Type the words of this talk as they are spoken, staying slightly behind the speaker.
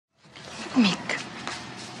Mik.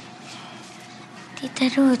 Tita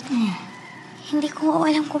Ruth, hindi ko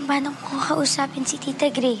alam kung paano ko kakausapin si Tita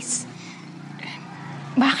Grace.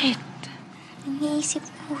 Bakit? Iniisip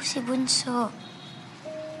ko si Bunso.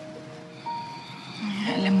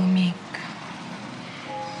 Alam mo, Mik,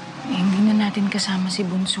 hindi na natin kasama si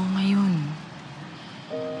Bunso ngayon.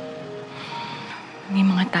 May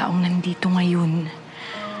mga taong nandito ngayon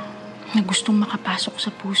na gustong makapasok sa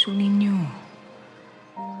puso ninyo.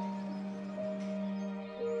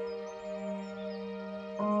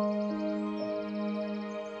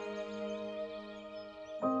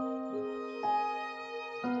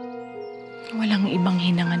 Walang ibang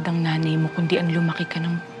hinangad ang nanay mo kundi ang lumaki ka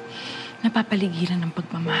ng napapaligiran ng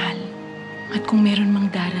pagmamahal. At kung meron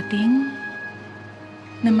mang darating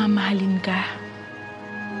na mamahalin ka,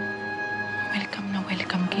 welcome na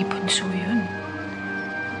welcome kay Bunso yun.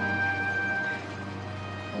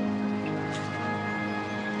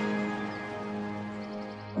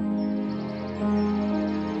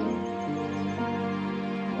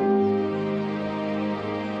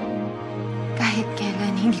 Kahit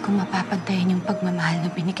kailan, hindi ko mapapantayan yung pagmamahal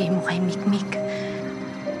na binigay mo kay Mikmik.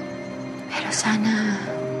 Pero sana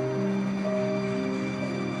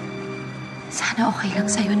okay lang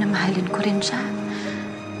sa'yo na mahalin ko rin siya.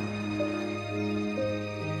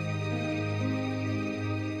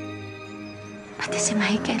 Pati si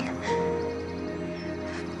Michael.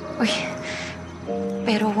 Uy,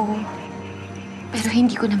 pero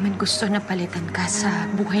hindi ko naman gusto na palitan ka sa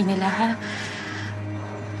buhay nila, ha?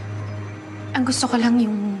 Ang gusto ko lang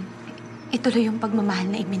yung ituloy yung pagmamahal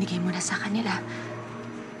na ibinigay mo na sa kanila.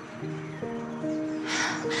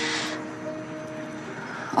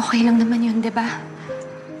 Okay lang naman yun, di ba?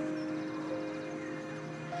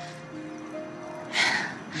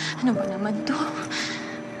 Ano ba naman to?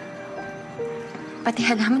 Pati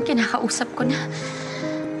halaman kinakausap ko na.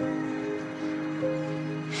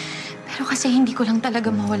 Pero kasi hindi ko lang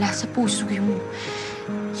talaga mawala sa puso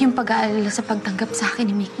yung pag-aalala sa pagtanggap sa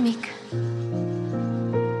akin ni Mikmik.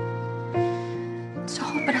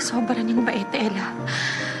 Sobra niyang bait, Ella.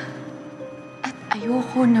 At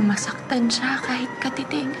ayoko na masaktan siya kahit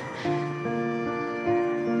katiting.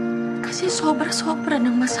 Kasi sobra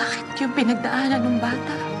nang masakit yung pinagdaanan ng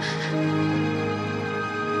bata.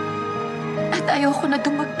 At ayoko na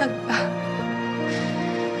dumagdag pa.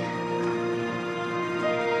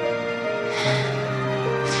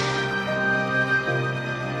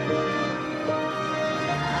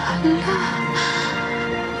 Hala.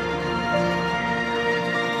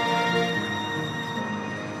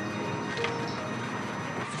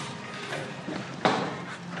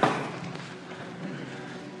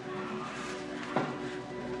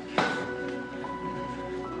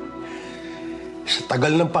 Sa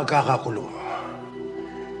tagal ng pagkakakulong,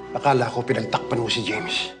 akala ko pinagtakpan mo si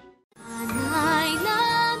James.